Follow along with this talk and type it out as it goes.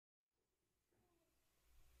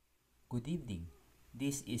Good evening.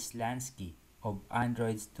 This is Lansky of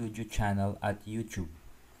Android Studio channel at YouTube.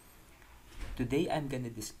 Today I'm going to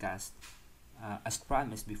discuss, as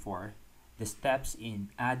promised before, the steps in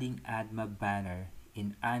adding Admob Banner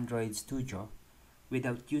in Android Studio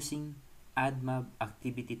without using Admob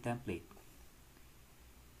Activity template.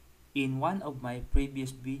 In one of my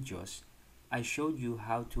previous videos, I showed you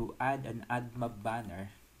how to add an Admob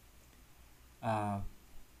Banner uh,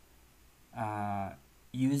 uh,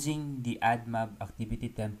 using the Admob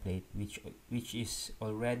Activity template, which is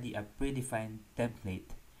already a predefined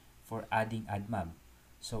template for adding Admob.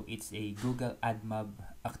 So it's a Google Admob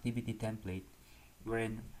Activity template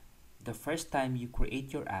wherein the first time you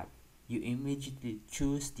create your app, you immediately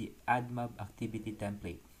choose the Admob Activity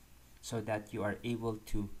template so that you are able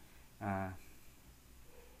to uh,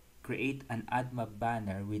 create an Admob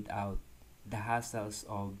banner without the hassles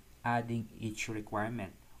of adding each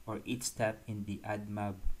requirement or each step in the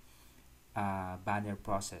Admob banner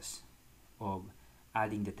process of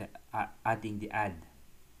adding the ad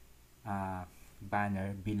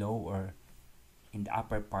banner below or in the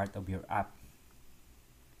upper part of your app.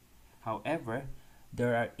 However,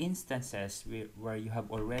 there are instances where you have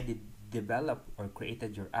already developed or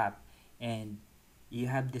created your app and you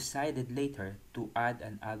have decided later to add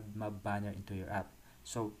an Admob banner into your app.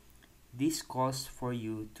 So this calls for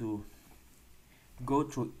you to go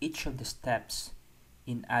through each of the steps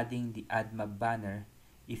in adding the Admob banner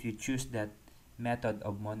if you choose that method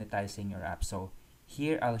of monetizing your app. So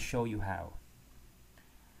here I'll show you how.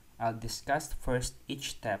 I'll discuss first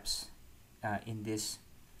each steps in this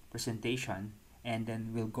presentation, and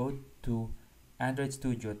then we'll go to Android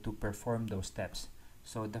Studio to perform those steps.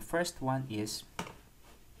 So the first one is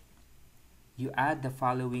you add the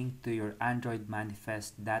following to your Android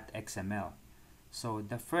manifest.xml. So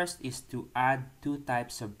the first is to add two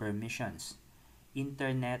types of permissions,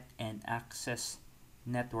 internet and access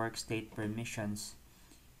network state permissions,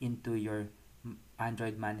 into your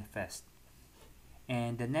Android manifest.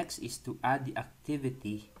 And the next is to add the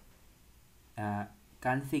activity,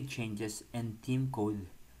 config changes, and theme code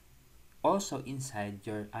also inside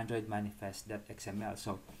your Android manifest.xml.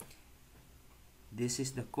 So this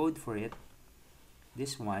is the code for it,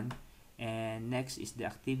 this one. And next is the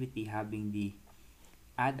activity having the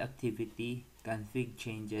add activity, config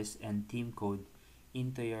changes, and theme code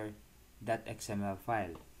into your .xml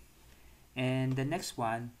file. And the next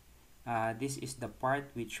one, this is the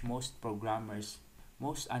part which most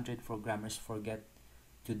Android programmers forget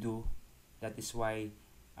to do. That is why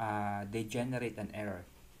they generate an error.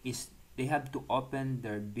 Is they have to open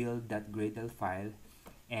their build.gradle file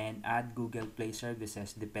and add Google Play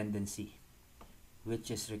Services dependency,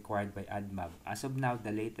 which is required by Admob. As of now,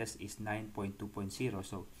 the latest is 9.2.0.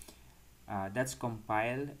 So that's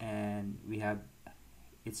compiled, and we have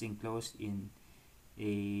it's enclosed in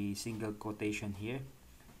a single quotation here,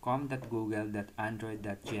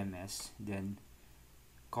 com.google.android.gms, then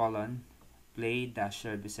colon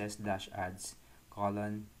play-services-ads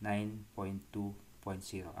colon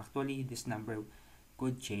 9.2.0. Actually, this number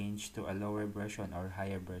could change to a lower version or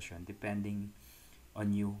higher version depending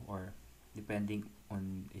on you, or depending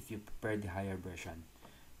on if you prepare the higher version.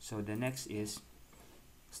 So the next is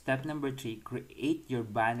step number 3, create your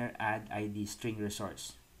banner ad ID string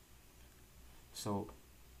resource. So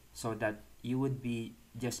that you would be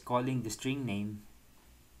just calling the string name,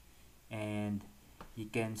 and you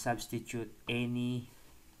can substitute any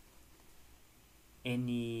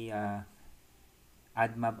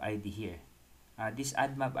Admob ID here. This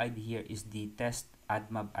Admob ID here is the test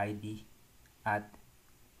Admob ID at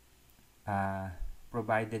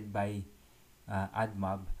provided by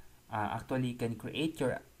Admob. Actually, you can create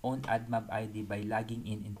your own Admob ID by logging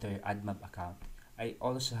into your Admob account. I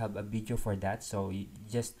also have a video for that, so you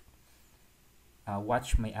just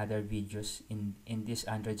watch my other videos in this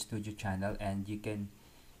Android Studio channel, and you can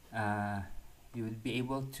you will be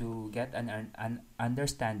able to get an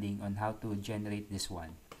understanding on how to generate this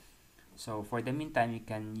one. So for the meantime, you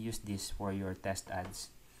can use this for your test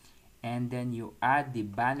ads. And then you add the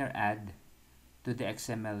banner ad to the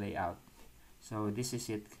XML layout. So this is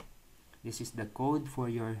it. This is the code for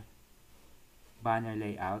your banner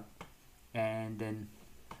layout. And then,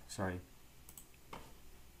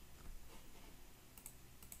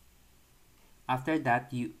 after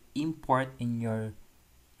that, you import in your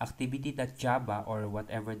activity.java, or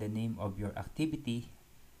whatever the name of your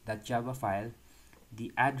activity.java file,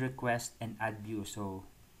 the add request and add view. So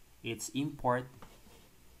it's import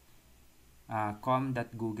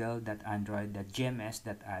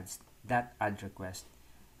com.google.android.gms.add request.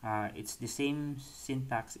 It's the same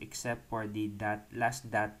syntax except for the last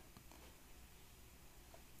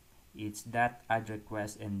It's that add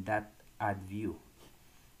request and that add view.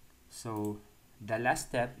 So the last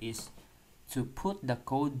step is to put the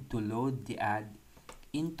code to load the ad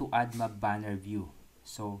into Admob Banner view.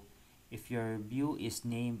 So if your view is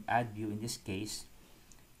named add view, in this case,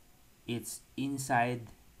 it's inside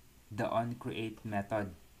the onCreate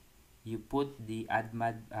method. You put the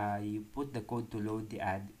you put the code to load the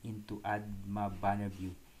ad into Admob Banner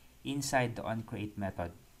view inside the onCreate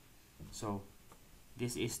method. So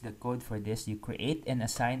this is the code for this. You create and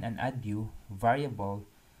assign an add view variable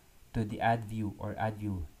to the add view or add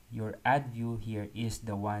view. Your add view here is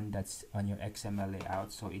the one that's on your XML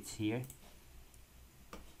layout, so it's here.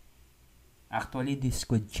 Actually, this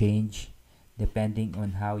could change depending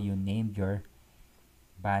on how you named your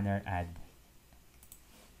banner ad.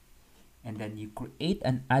 And then you create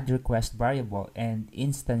an add request variable and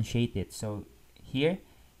instantiate it. So here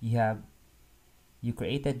you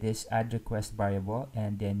created this add request variable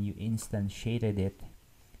and then you instantiated it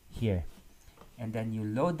here. And then you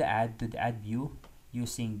load the ad to the add view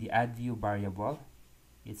using the add view variable.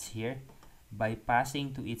 It's here by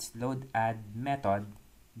passing to its load add method.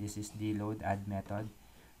 This is the load add method,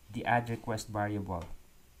 the add request variable.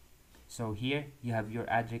 So here you have your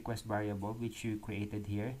add request variable which you created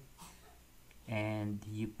here, and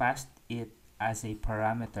you passed it as a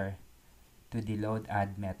parameter to the load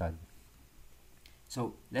add method.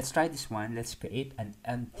 So let's try this one. Let's create an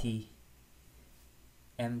empty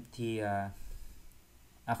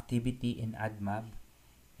activity in Admob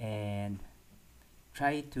and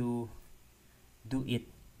try to do it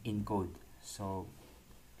in code. So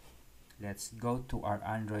let's go to our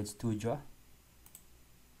Android Studio.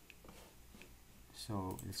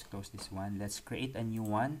 So let's close this one. Let's create a new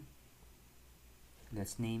one.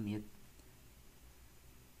 Let's name it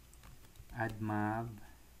Admob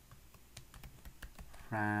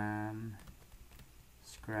from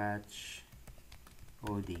scratch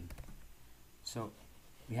coding. So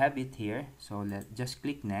we have it here. So let's just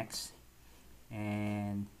click next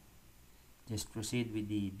and just proceed with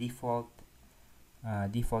the default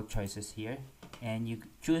choices here, and you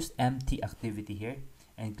choose empty activity here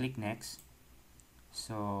and click next.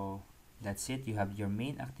 So that's it. You have your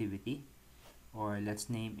main activity, or let's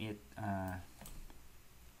name it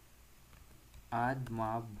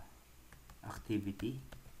Admob activity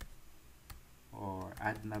or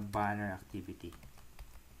Admob Banner activity.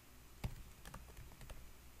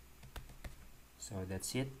 So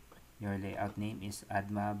that's it. Your layout name is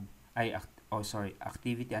Admob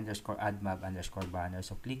activity underscore Admob underscore banner.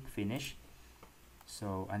 So click finish.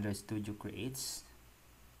 So Android Studio creates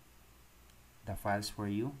the files for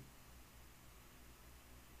you.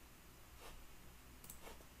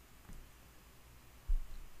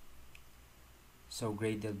 So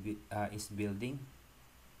Gradle is building.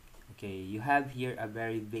 Okay, you have here a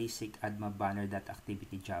very basic Admob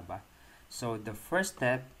banner.activity Java. So the first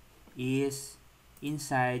step is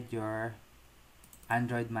inside your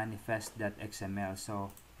Android manifest.xml.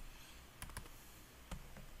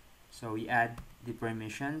 So we add the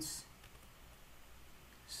permissions.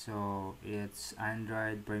 So it's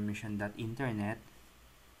Android permission.internet.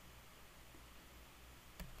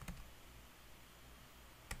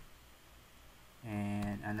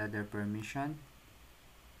 And another permission,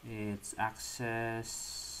 it's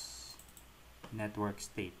access network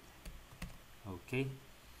state. Okay,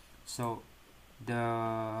 so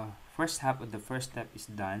the first half of the first step is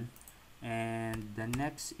done, and the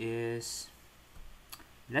next is,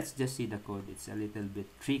 let's just see the code. It's a little bit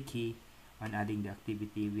tricky on adding the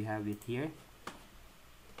activity. We have it here.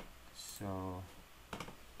 So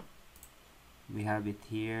we have it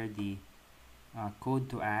here, the code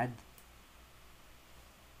to add.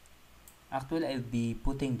 Actually, I'll be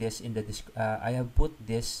putting this in the I have put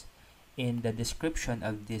this in the description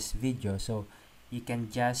of this video, so you can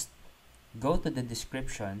just go to the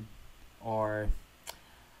description, or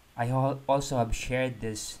I also have shared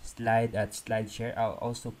this slide at SlideShare. I'll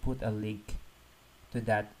also put a link to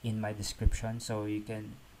that in my description, so you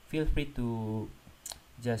can feel free to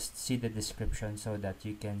just see the description so that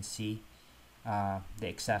you can see the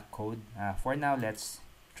exact code. For now, let's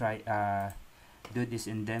try do this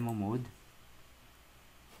in demo mode.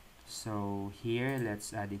 So here,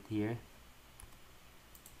 let's add it here.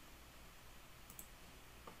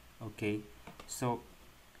 Okay, so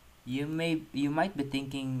you might be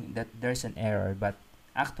thinking that there's an error, but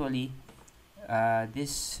actually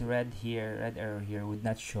this red arrow here would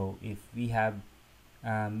not show if we have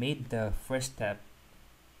made the first step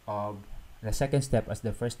of the second step as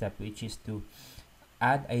the first step, which is to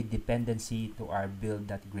add a dependency to our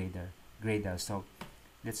build.gradle. So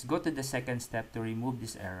let's go to the second step to remove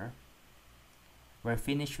this error. we're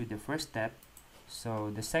finished with the first step.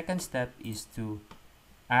 So the second step is to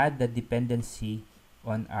add the dependency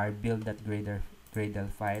on our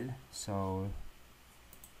build.gradle file. So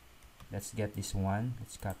let's get this one,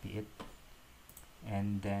 let's copy it,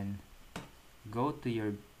 and then go to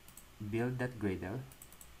your build.gradle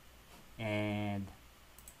and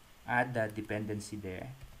add the dependency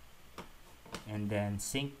there, and then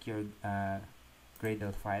sync your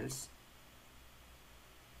Gradle files,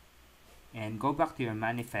 and go back to your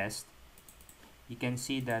manifest. You can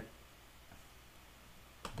see that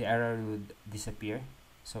the error would disappear,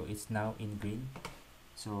 so it's now in green.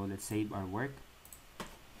 So let's save our work,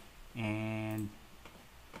 and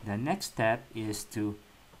the next step is to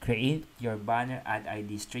create your banner add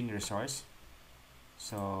ID string resource.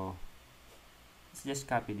 So let's just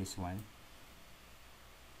copy this one.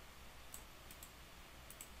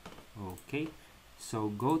 Okay, so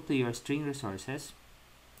go to your string resources,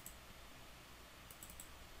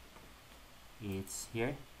 it's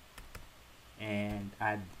here, and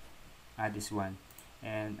add this one.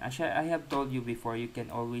 And actually, I have told you before, you can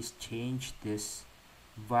always change this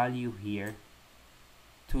value here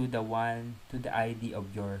to the ID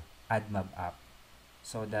of your Admob app,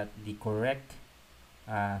 so that the correct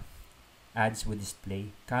ads would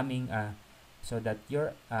display coming, so that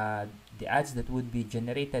your the ads that would be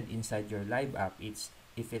generated inside your live app,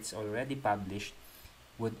 if it's already published,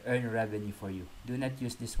 would earn revenue for you. Do not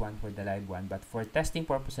use this one for the live one, but for testing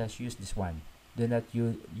purposes, use this one. Do not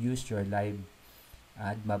use your live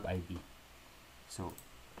Admob ID. So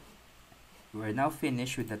we're now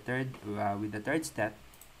finished with the third step.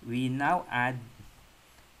 We now add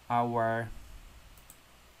our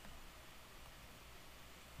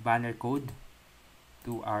banner code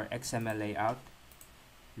to our XML layout.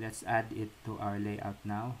 Let's add it to our layout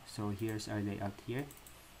now. So here's our layout here.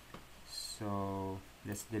 So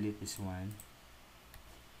let's delete this one.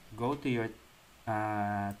 Go to your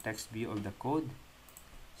text view of the code.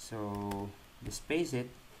 So just paste it,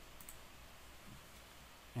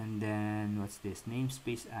 and then what's this?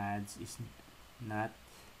 Namespace ads is not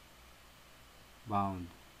bound.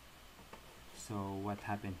 So what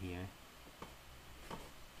happened here?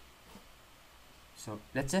 So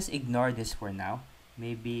let's just ignore this for now.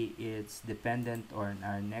 Maybe it's dependent on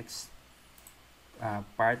our next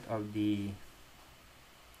part of the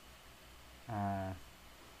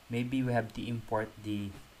maybe we have to import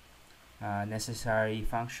the necessary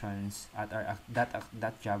functions at our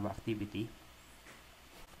 .java activity.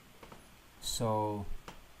 So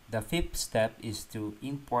the fifth step is to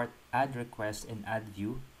import add request and add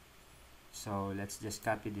view. So let's just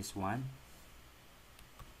copy this one,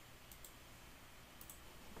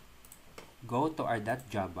 go to our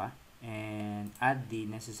 .java and add the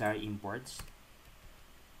necessary imports.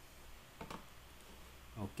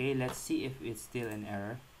 Okay, let's see if it's still an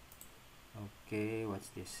error. Okay, what's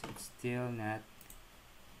this? It's still not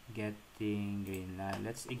getting green.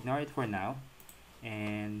 Let's ignore it for now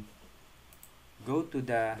and go to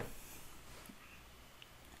the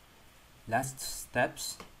last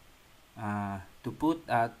steps to put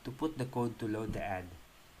the code to load the ad.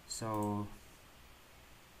 So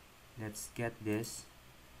let's get this.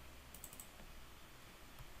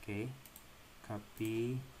 Okay,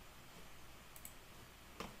 copy,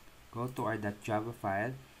 go to our .java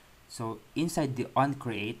file. So inside the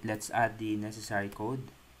onCreate, let's add the necessary code.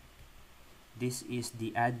 This is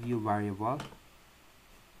the add view variable,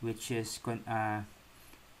 which is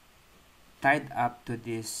tied up to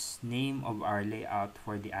this name of our layout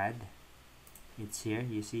for the ad. It's here,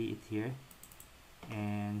 you see it here,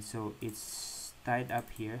 and so it's tied up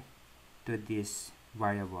here to this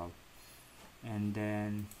variable. And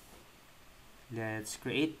then let's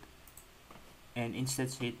create and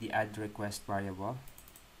instantiate the add request variable.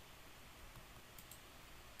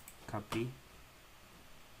 Copy,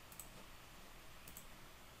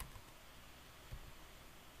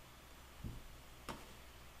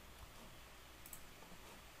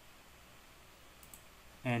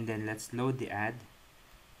 and then let's load the ad.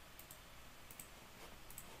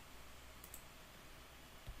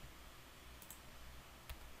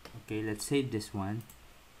 Okay, let's save this one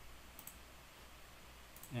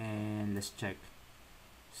and let's check.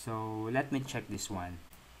 So let me check this one.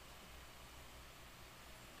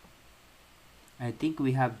 I think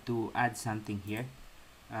we have to add something here.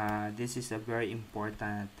 This is a very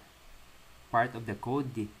important part of the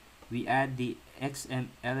code. We add the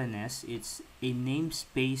XMLNS. It's a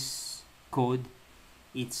namespace code.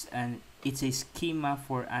 It's a schema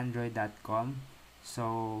for Android.com.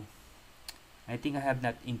 So I think I have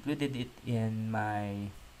not included it in my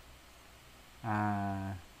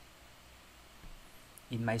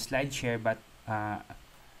slide share, but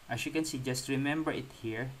as you can see, just remember it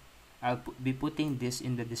here. I'll be putting this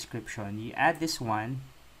in the description. You add this one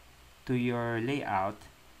to your layout.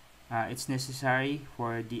 It's necessary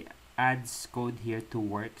for the ads code here to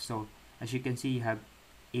work. So as you can see, you have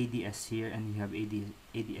ADS here and you have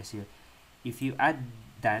ADS here. If you add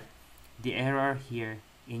that, the error here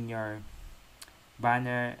in your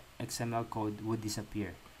banner XML code would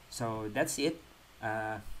disappear. So that's it.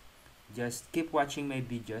 Just keep watching my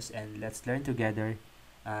videos and let's learn together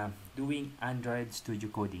doing Android Studio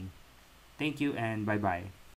coding. Thank you and bye bye.